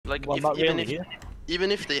like well,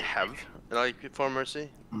 even if they have like farm mercy,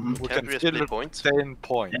 We can't we just play point? Stay in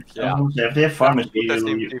point. Yeah. If they have farmers, Put us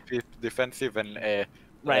in defensive and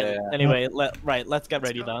Right. Anyway, let's get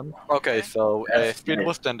ready then. Okay, so speed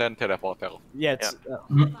boost and then teleporter. Yeah. It's,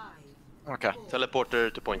 Okay.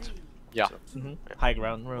 Teleporter to point. Yeah. So, high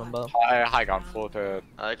ground. Remember. High ground for the.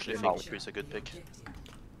 I actually think McCree's a good pick.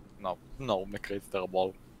 No, McCree's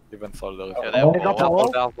terrible. Even Soldier is Yeah,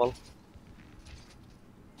 terrible.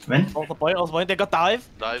 When? Also point. They got dive.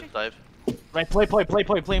 Dive. Right. Play point.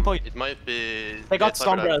 It might be. They got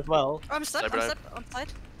Sombra as well. I'm stuck. I'm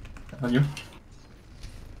side. On you.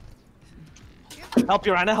 Help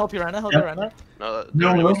your Anna. No,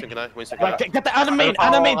 Winston can I? Right, get the Anna main.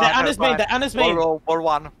 Anna's main. Ball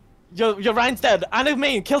one. Your Ryan's dead. Anna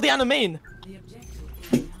main. Kill the Anna main.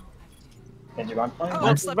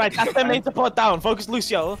 Right, that's their main support down. Focus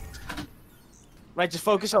Lucio. Right, just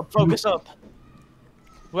focus up.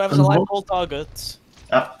 Whoever's alive, all targets.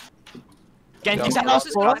 Yeah. Genji's at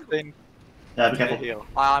us, bro. Yeah, be careful.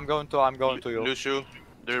 I'm going to you. Lucio,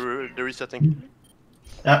 they're resetting.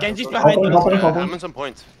 Yeah. Genji's behind us. I'm on some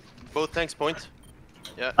point. Both tanks point.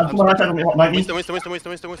 Yeah. I'm right side of me. Winston.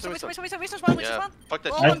 Yeah. Fuck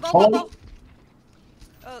that shit. Go.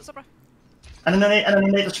 Sobra. And then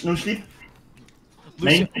no sleep.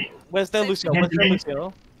 Main. Where's the Lucio?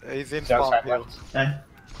 He's in spawn here. Yeah.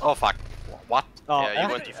 Oh fuck. What? Oh, Yeah,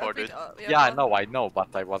 you went too far, dude. Yeah, I know, but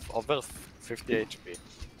I was over 50 HP.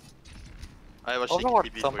 I was Overwatch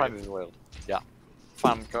TP for sometimes is weird. Yeah.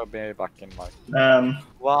 Fun, go be back in my...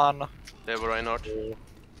 One. They were Reinhardt.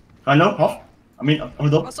 I know, off. I mean, I'm the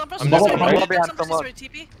door. Sombra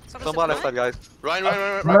left side, guys. Ryan.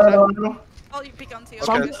 No. Oh, you pick onto you.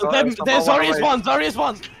 There's Zarya's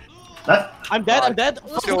one. That? I'm dead. The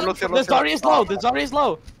Zarya is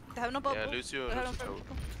low. They have no bubble. Yeah, Lucio. They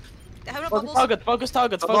have no bubbles. Focus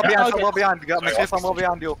targets. Sombra behind. Got me Sombra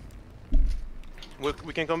behind you.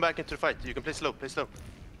 We can come back into the fight. You can play slow.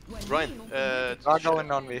 Ryan,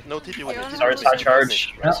 Going on me. no TP with you. Sorry, side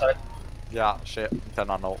charge. Right side. Yeah, shit.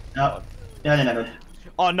 No. Yeah, good.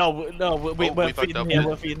 Oh no, we're feeding here.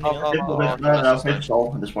 No, it's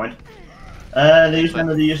all at this point. They use one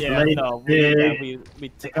of these. Yeah,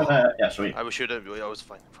 Sorry. I should have. I was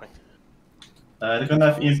fine. They're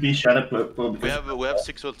gonna have EMP shadow. We have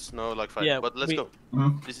 6 ults, no like 5. Yeah, but let's go.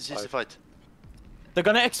 This is easy fight. They're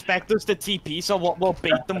gonna expect us to TP, so we'll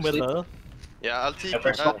bait them with her. Yeah, I'll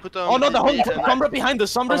put on. Oh no, the whole Sombra behind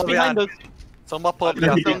us. Sombra's behind us. Sombra probably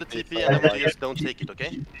on the TP and then just don't take it,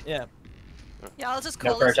 okay? Yeah. Yeah, I'll just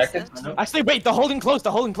No call this. projected. Actually, wait. They're holding close.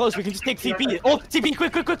 We can just take TP. Oh, TP!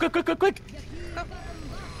 Quick!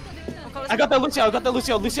 I got the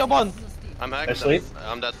Lucio. Lucio won. I'm hacked. Asleep?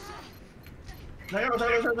 I'm dead.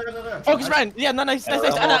 Focus, Ryan. Yeah, no, nice.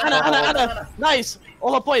 Anna. Nice.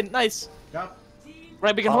 All up point. Nice.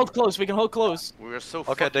 Right, we can hold close. We are so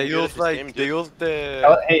okay, they use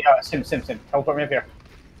the... Hey, Sim. Teleport me up here.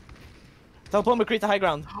 Teleport McCree to high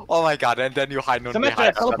ground. Oh my god, and then you hide on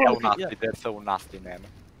behind. That's so nasty, man.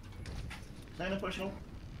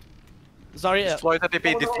 Sorry. Destroy the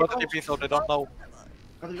TP, so they don't know.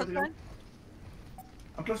 I'm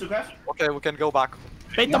close to grass. Okay, we can go back.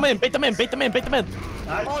 Bait them in.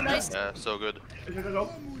 Oh, nice. Yeah, so good.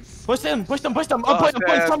 Push them. On point.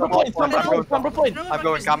 Sombra point. I'm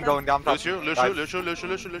going. Lucio.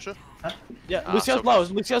 Yeah,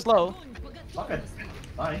 Lucio's low. Okay.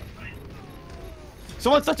 Bye.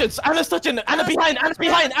 Someone's touching. Anna's touching. Anna behind.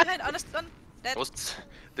 Anna's done. Dead.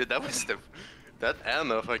 Dude, that was that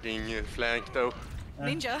Anna fucking flank though.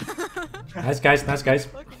 Ninja. Nice guys.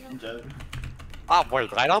 Ah,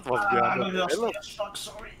 wait, Reinhardt was behind the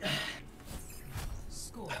Sorry.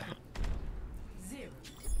 Score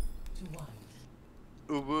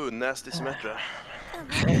 0-1. Ooh, nasty Symmetra.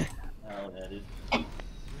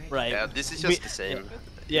 Right. Yeah, this is just the same.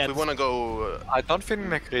 Yeah. If we wanna go. I don't think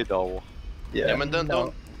McCree though. Yeah, but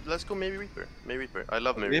don't. Let's go maybe Reaper. I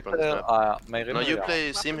love Reaper. No, you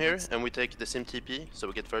play Sim here, and we take the Sim TP, so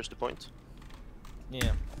we get first the point.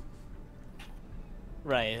 Yeah.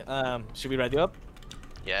 Right. Should we ready up?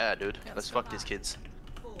 Yeah, dude. Let's fuck these kids.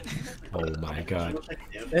 Oh my god. Round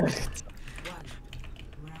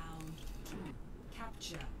 2.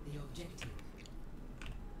 Capture the objective.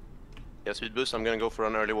 Yeah, speed boost. I'm gonna go for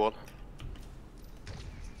an early wall.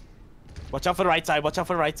 Watch out for the right side.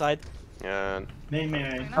 Yeah. Main. No,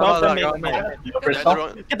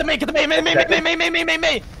 Get the main.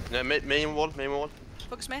 Main. Yeah, main wall.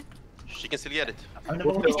 Focus man. She can still get it.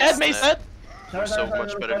 He's dead, Mace dead. We're so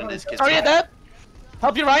much better than these kids. Sorry, you're dead.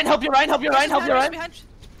 Help your Ryan. Behind.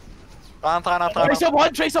 Try.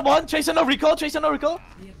 Tracer one. Tracer no recall. The objective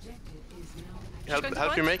is now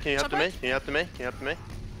help your mate. Can you help the mate? Can you help the mate? Can you help the mate?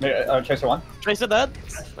 Tracer 1. Tracer dead.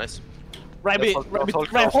 Nice. Right, hold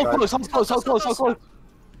close.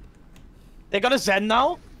 They got a Zen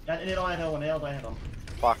now. Ja, nail on hill, nail on hill.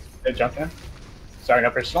 Fuck. Good jump in. Sorry, no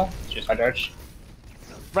personal. Just my dodge.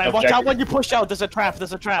 Right, watch out when you push out. There's a trap.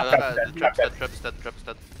 There's a trap. Trap's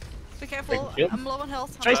dead. Be careful. I'm low on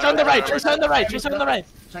health. Tracer on the right. Tracer on the right. Tracer on the right.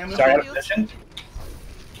 Sorry, out of position.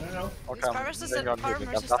 No. His Paris is on the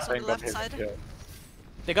left side.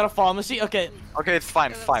 They got a pharmacy. Okay. Okay, it's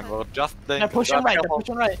fine. We're just. They're pushing right. They're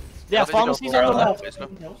pushing right. Yeah, pharmacy's on the left.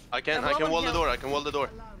 I can wall the door. I can wall the door.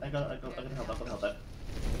 I got help that.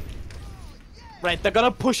 Right, they're gonna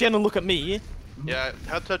push in and look at me. Yeah,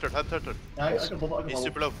 help Turtle. Yeah, I can bubble. He's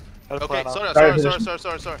super low. Help Okay, right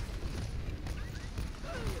sorry.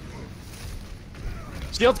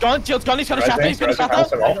 Shield's gone. He's gonna shatter. He's gonna shatter.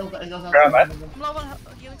 I'm low on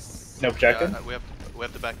healings. No projecting. We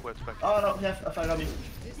have to back. Oh no, yeah, I found me.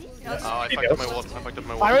 Oh, I fucked up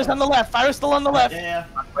my wall. Fire's on the left. Fire's still on the left. Yeah.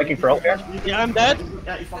 Making for ult here. Yeah, I'm dead.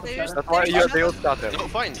 Yeah, you fucking That's why you're the old starter. No,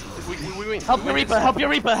 fine. We win. Help your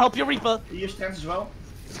Reaper. You use stance as well.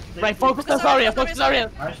 Right, focus on Zarya.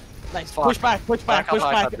 Nice. Nice. Push back.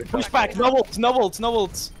 No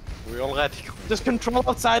ults. We already. Just control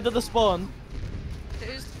outside of the spawn.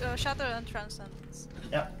 There's Shatter and Transcendence.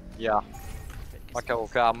 Yeah.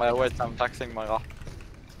 Okay, I'm wait, I'm taxing my Ra.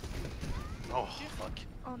 Oh, fuck.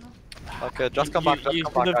 Oh no. Okay, just come back, You just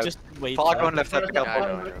could come have back. just waited. Fargo on left side, pick up.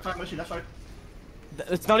 Left side.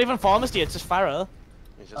 It's not even pharmacy, it's just Pharah.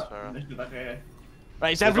 He's just far.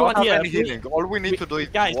 Right, is everyone We don't here? have any healing. All we need to do is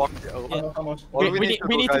Guys, walk.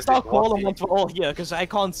 We need to start calling once we're all here, because I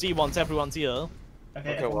can't see once everyone's here.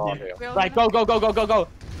 Okay, we're all here. Right, go.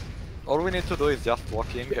 All we need to do is just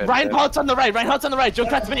walk in. Reinhardt's on the right.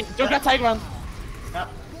 Junkrat's me. Junkrat Tigeron.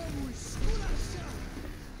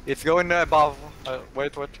 It's going above.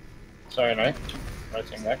 Wait. Sorry, right? Right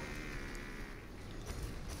thing back.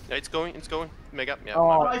 Yeah, it's going. Mega. Yeah.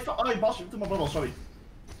 Oh, I bossed into my bubble, sorry.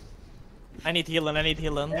 I need healing.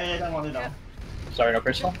 Yeah, don't want it now. Sorry, no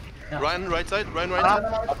personal. Ryan, right side. No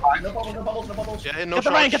bubbles. Yeah, no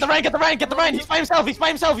Get the Ryan. He's by himself.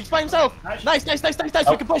 Nice.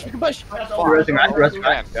 We can push. Man,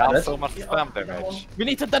 they have so much spam damage. We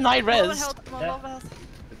need to deny I'm low on res. health.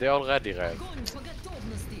 They already red.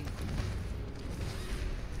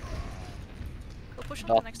 Go push on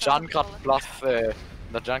the next Junkrat plus the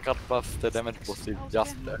Junkrat plus the damage boost is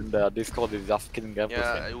just and the Discord is just killing everything.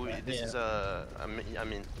 Yeah, this is I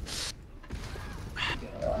mean.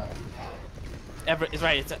 It's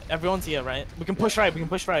right. Everyone's here, right? We can push right. We need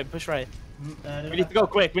to go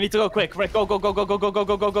quick. Right, go.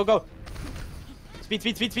 Speed.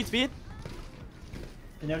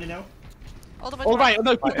 You know? All the way All right.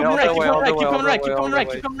 No, keep coming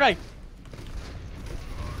right.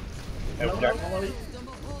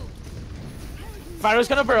 Pharaoh's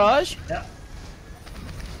gonna barrage. Yeah.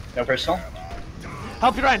 No personal.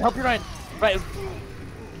 Help you, Ryan. Right.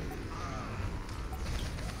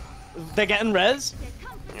 They're getting res.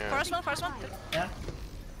 First one. Yeah.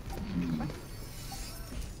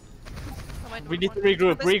 We need to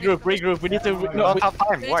regroup. We need to. We don't have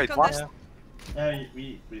time. Wait, what? Yeah,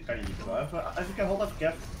 we kind of need to go. If you can hold up,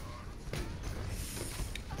 Kev.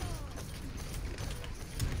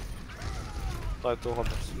 Try to hold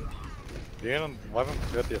us. Why haven't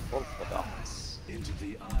we got the assault for that?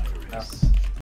 No.